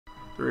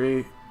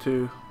3,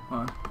 2,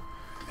 1.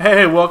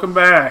 Hey, welcome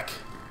back.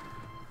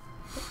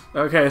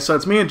 Okay, so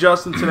it's me and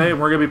Justin today,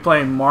 and we're gonna be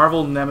playing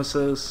Marvel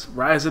Nemesis: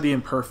 Rise of the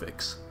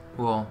Imperfects.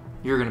 Well,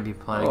 you're gonna be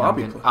playing. Oh,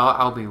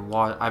 I'll be.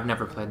 I've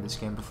never played this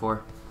game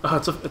before.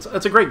 It's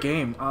a great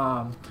game.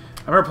 I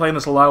remember playing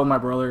this a lot with my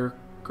brother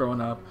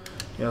growing up.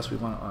 Yes, we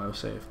want to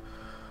autosave,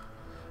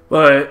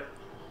 but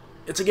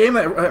it's a game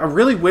that I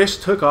really wish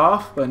took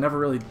off, but it never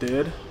really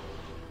did.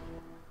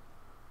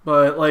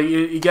 But like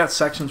you got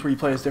sections where you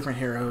play as different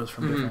heroes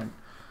from different.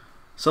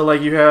 So like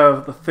you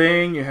have the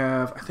Thing, you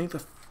have I think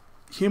the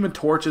Human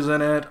Torch is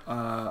in it,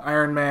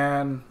 Iron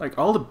Man, like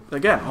all the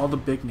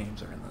big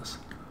names are in this.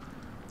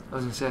 I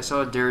was gonna say I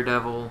saw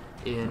Daredevil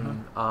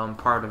in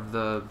part of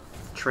the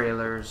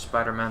trailers.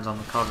 Spider-Man's on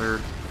the cover.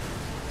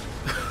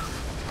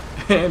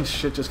 And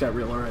shit just got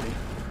real already.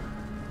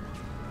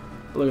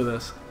 Look at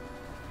this.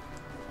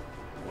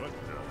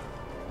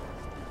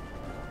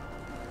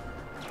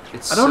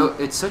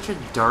 It's such a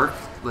dark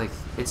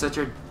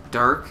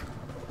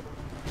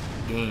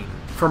game.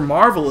 For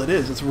Marvel, it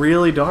is. It's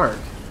really dark.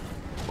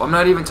 Well, I'm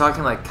not even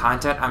talking like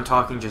content. I'm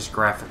talking just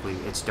graphically.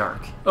 It's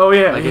dark. Oh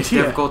yeah, like it's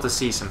difficult to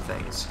see some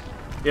things.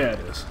 Yeah, it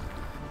is.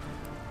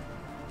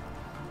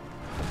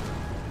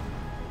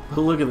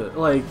 But look at it.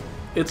 Like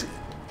it's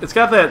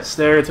got that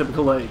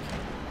stereotypical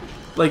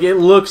like it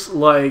looks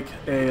like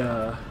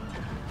a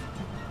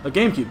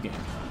GameCube game.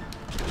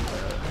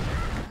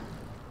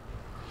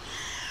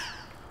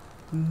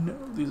 No,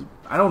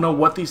 I don't know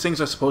what these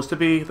things are supposed to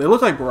be. They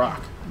look like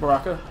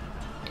Baraka.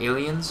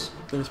 Aliens?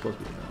 They're supposed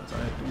to be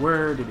aliens.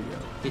 Where did he go?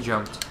 He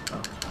jumped.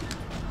 Oh.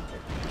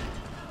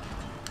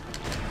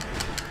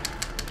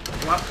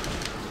 What?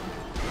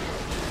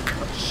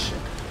 Oh shit.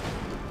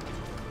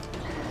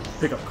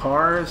 Pick up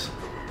cars.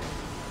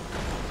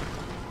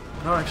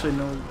 I don't actually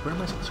know where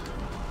am I supposed to go?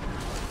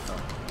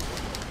 Oh.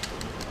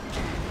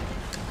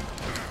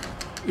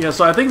 Yeah,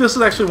 so I think this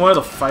is actually one of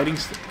the fighting.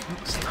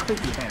 Stop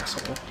it, you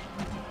asshole.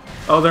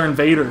 Oh, they're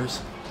invaders.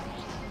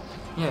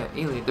 Yeah,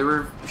 alien. There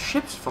were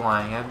ships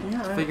flying.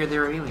 I figured they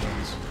were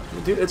aliens.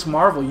 Dude, it's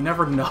Marvel. You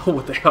never know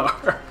what they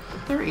are.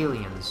 They're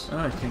aliens. Oh,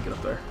 I can't get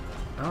up there.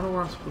 I don't know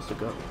where I'm supposed to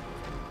go.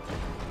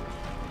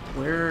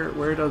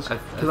 Where does...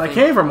 Because I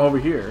came from over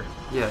here.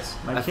 Yes.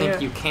 I think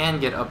you can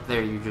get up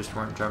there. You just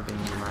weren't jumping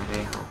in the right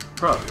angle.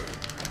 Probably.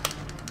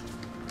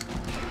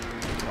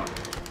 Come on.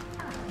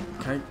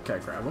 Can I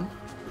grab him?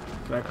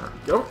 Can I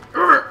go?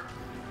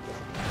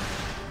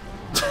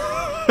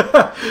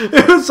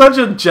 It was such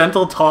a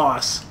gentle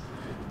toss.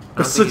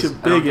 It's such a big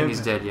impact. I don't think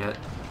he's dead yet.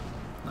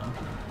 No.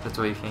 That's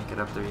why you can't get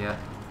up there yet.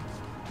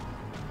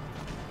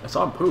 I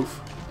saw him poof.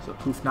 So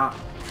poof not.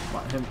 Come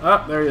on, him.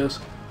 Ah, there he is.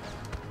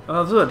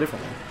 Oh, this is a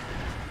different one.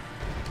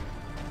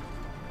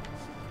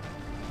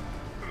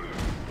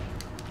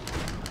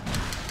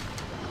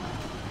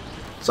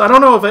 So I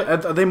don't know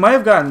if they might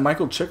have gotten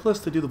Michael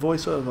Chiklis to do the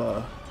voice of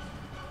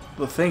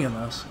the Thing in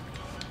this.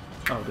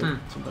 Oh, dude,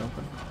 something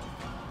open.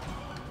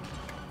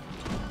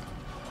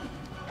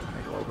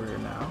 Over here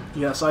now.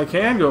 Yes, I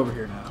can go over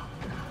here now.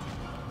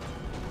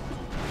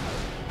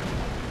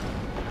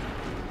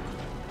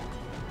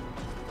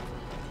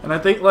 And I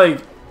think,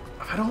 like,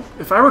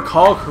 if I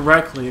recall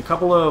correctly, a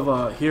couple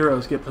of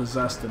heroes get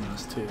possessed in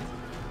this too.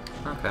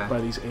 Okay.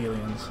 By these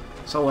aliens.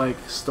 So like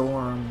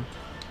Storm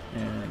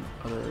and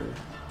other.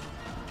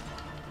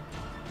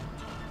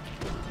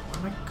 Where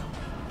am I going?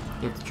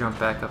 You have to jump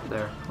back up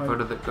there. Go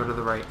to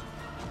the right.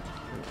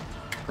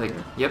 Like,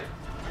 yep.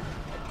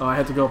 Oh, I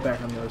had to go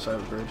back on the other side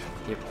of the bridge.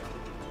 Yep.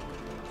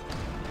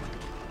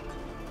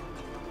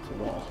 It's a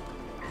wall.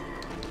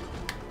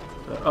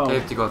 Oh. You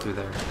have to go through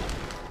there.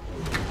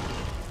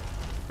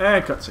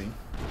 And cutscene.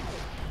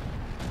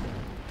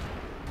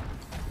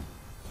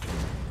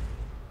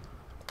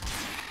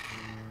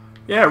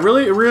 Yeah,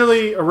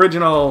 really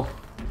original,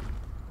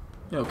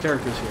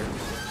 characters here.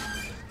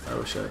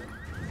 Oh shit.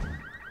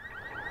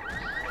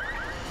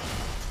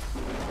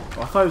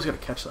 Oh, I thought he was gonna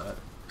catch that.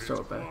 Throw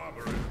it back.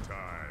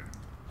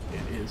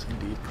 It is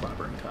indeed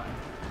clobbering time.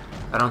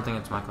 I don't think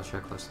it's Michael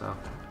Chiklis though.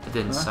 It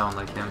didn't sound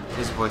like him.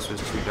 His voice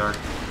was too dark,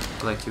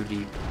 like too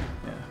deep.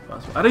 Yeah,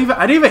 possible. I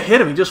didn't even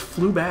hit him. He just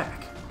flew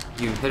back.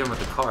 You hit him with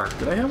the car.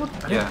 Did I hit him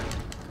with? Yeah.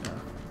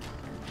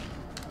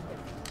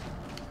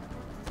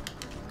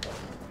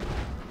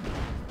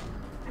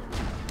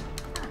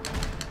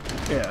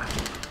 Yeah.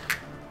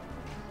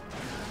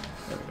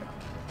 There we go.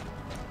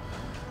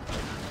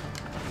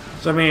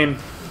 So I mean,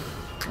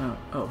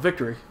 oh,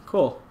 victory.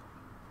 Cool.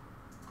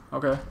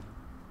 Okay.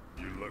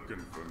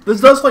 This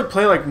does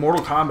play like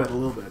Mortal Kombat a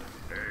little bit.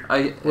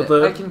 I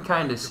can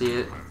kind of see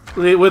it.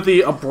 With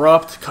the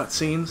abrupt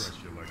cutscenes.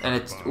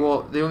 And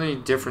the only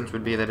difference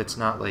would be that it's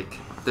not like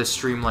the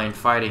streamlined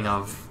fighting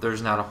of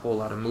there's not a whole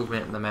lot of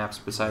movement in the maps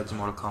besides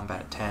Mortal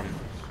Kombat 10.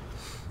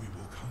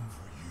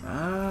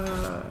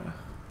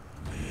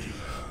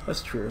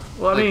 That's true.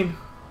 Well, I mean,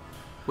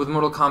 with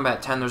Mortal Kombat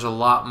 10, there's a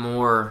lot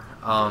more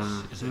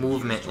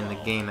movement in the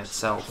game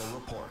itself.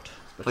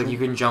 Like you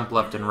can jump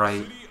left and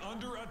right.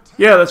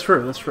 Yeah, that's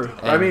true. That's true.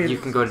 And I mean, you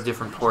can go to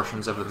different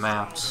portions of the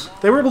maps.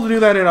 they were able to do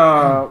that in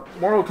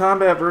Mortal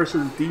Kombat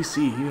versus DC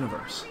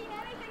Universe.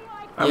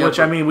 Yeah, Which,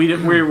 I mean,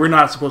 we're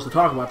not supposed to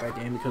talk about that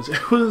game because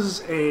it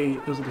was a...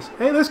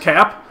 hey, there's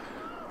Cap.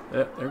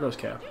 Yeah, there goes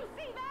Cap.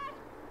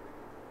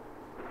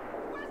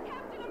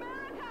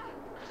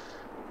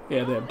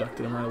 Yeah, they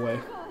abducted him right away.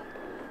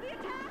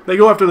 They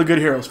go after the good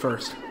heroes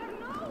first.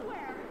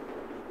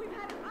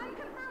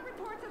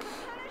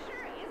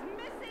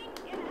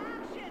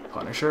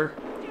 Punisher?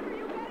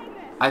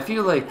 I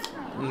feel like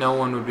no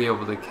one would be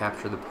able to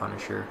capture the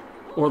Punisher.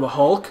 Or the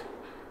Hulk?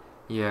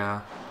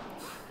 Yeah.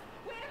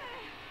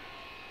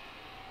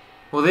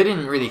 Well, they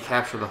didn't really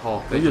capture the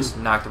Hulk. They just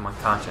knocked him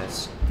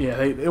unconscious. Yeah,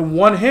 they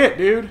one hit,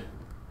 dude.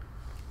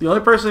 The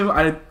only person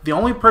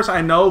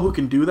I know who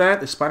can do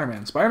that is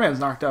Spider-Man. Spider-Man's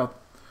knocked out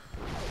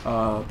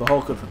the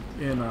Hulk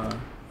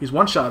he's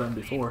one-shot him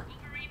before.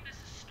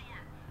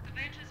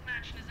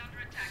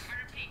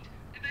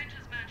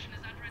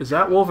 Is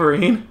that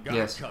Wolverine?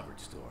 Yes.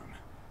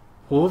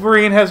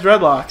 Wolverine has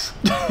dreadlocks.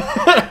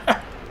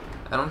 I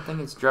don't think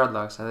it's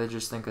dreadlocks. I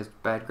just think it's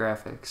bad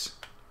graphics.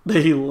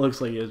 He looks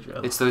like he has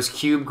dreadlocks. It's those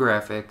cube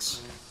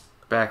graphics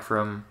back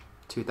from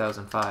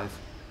 2005.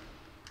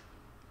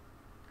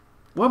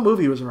 What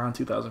movie was around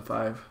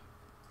 2005?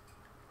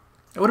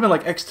 It would have been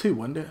like X2,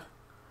 wouldn't it?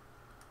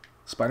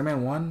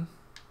 Spider-Man 1?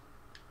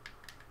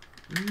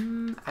 I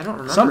don't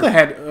remember. Something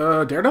had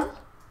Daredevil?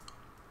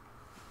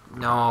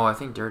 No, I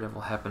think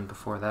Daredevil happened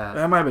before that.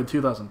 That might have been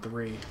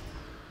 2003.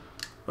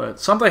 But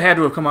something had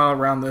to have come out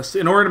around this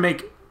in order to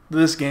make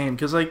this game.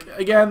 Because, like,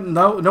 again,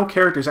 no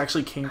characters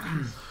actually came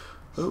from...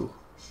 Ooh,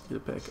 get a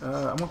pick. I'm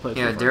going to play it.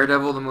 Yeah,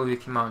 Daredevil, the movie,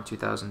 came out in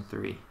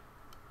 2003.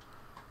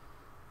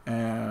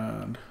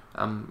 And...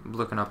 I'm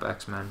looking up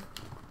X-Men.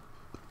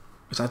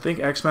 Because I think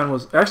X-Men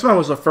was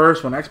the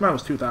first one. X-Men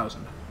was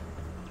 2000.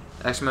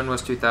 X-Men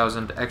was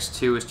 2000,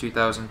 X2 was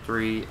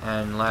 2003,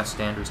 and Last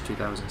Stand was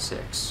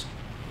 2006.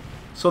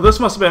 So this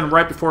must have been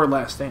right before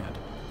Last Stand.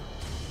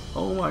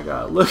 Oh my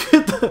god, look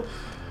at the...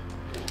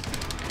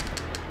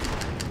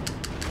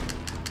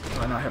 Do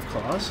I not have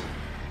claws?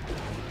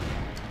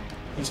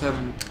 You just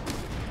haven't...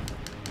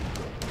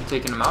 You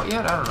taken them out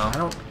yet? I don't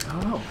know. I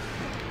don't know.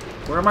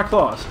 Where are my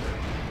claws?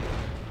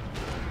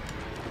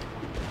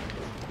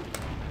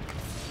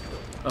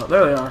 Oh,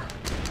 there they are.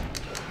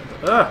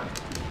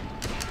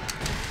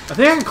 I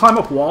think I can climb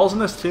up walls in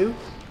this too.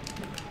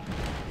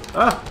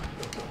 Ah!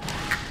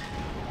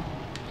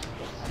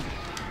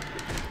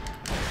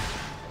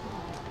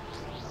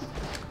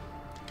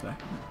 Okay.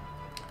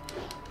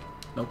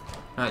 Nope.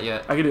 Not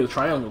yet. I can do the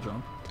triangle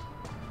jump.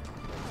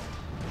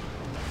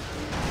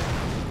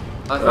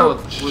 I like Oh,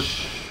 how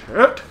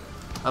shit!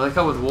 I like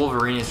how with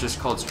Wolverine it's just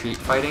called street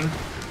fighting.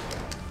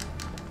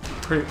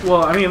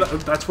 Well, I mean,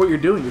 that's what you're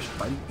doing. You're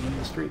fighting in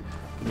the street.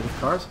 Can you do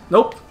cars?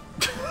 Nope.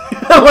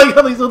 I like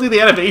how they still do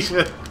the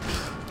animation.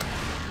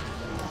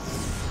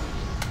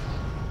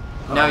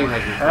 Now you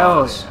have your Hell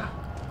claws. yeah.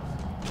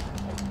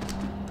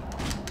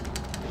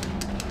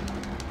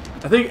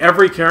 I think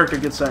every character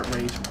gets that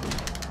rage mode,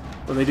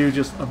 where they do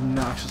just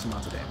obnoxious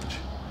amounts of damage.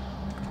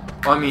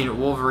 Well, I mean,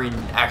 Wolverine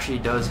actually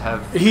does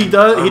have. He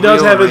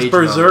does have his rage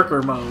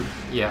berserker mode,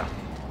 Yeah.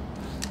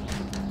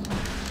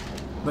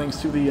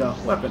 thanks to the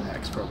Weapon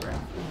X program.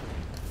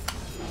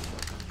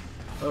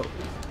 Oh.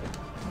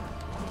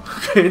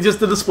 Okay, just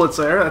did the splits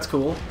there. That's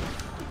cool.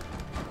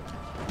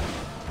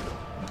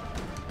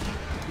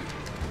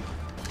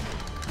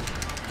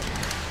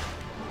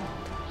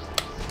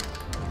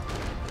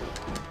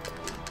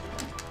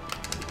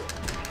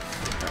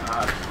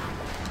 God.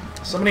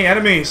 So many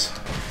enemies.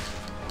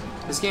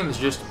 This game is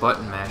just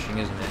button mashing,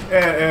 isn't it?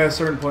 At a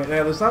certain point,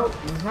 yeah. There's not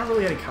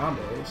really any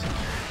combos.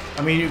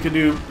 I mean, you could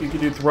do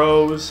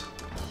throws.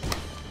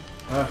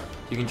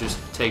 You can just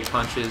take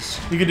punches.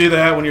 You could do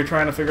that when you're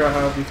trying to figure out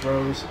how to do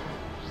throws.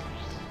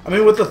 I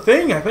mean, with the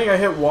thing, I think I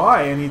hit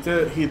Y and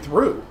he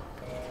threw.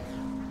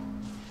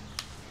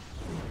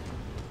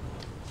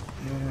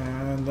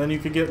 And then you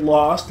could get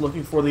lost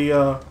looking for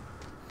the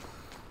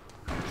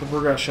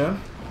progression.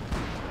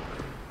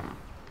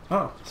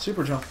 Oh,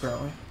 super jump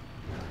apparently.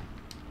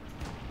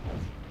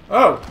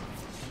 Oh.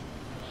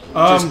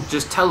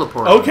 Just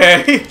teleport.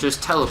 Okay.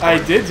 Just teleport.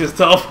 I did just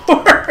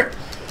teleport.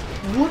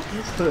 What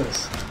is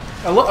this?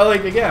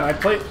 Like again, I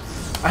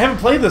haven't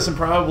played this in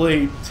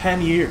probably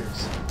 10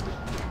 years.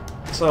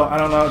 So I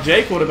don't know.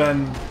 Jake would have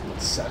been what,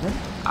 7.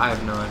 I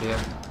have no idea.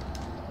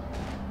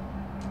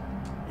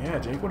 Yeah,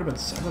 Jake would have been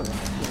 7 when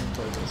he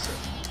played this.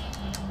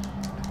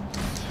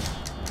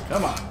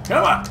 Come on,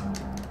 come on!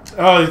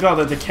 Oh, he's got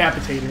the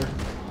decapitator.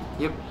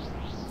 Yep.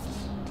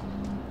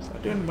 He's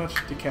not doing much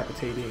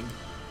decapitating.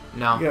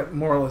 No. You got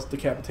more or less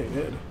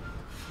decapitated.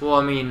 Well,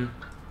 I mean,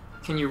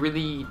 can you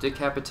really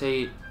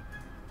decapitate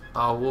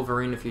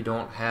Wolverine if you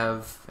don't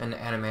have an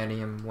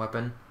adamantium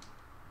weapon?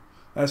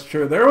 That's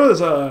true. There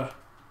was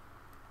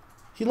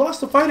he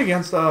lost a fight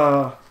against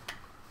yeah,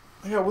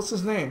 what's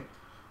his name?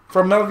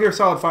 From Metal Gear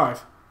Solid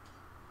 5.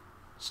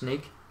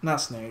 Snake?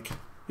 Not Snake.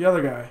 The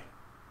other guy.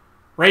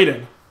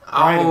 Raiden.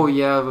 Oh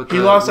yeah, he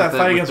lost that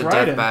fight against with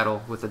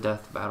Raiden. With the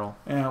death battle.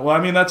 Yeah, well,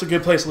 I mean, that's a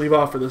good place to leave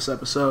off for this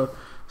episode.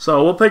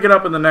 So we'll pick it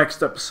up in the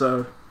next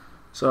episode.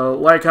 So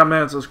like,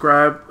 comment, and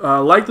subscribe.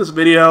 Like this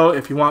video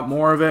if you want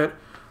more of it.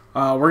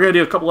 We're going to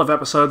do a couple of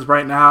episodes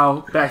right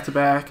now, back to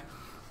back,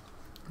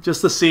 just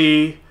to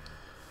see,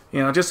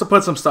 just to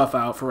put some stuff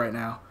out for right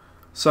now.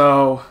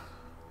 So,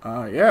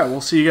 yeah,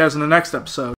 we'll see you guys in the next episode.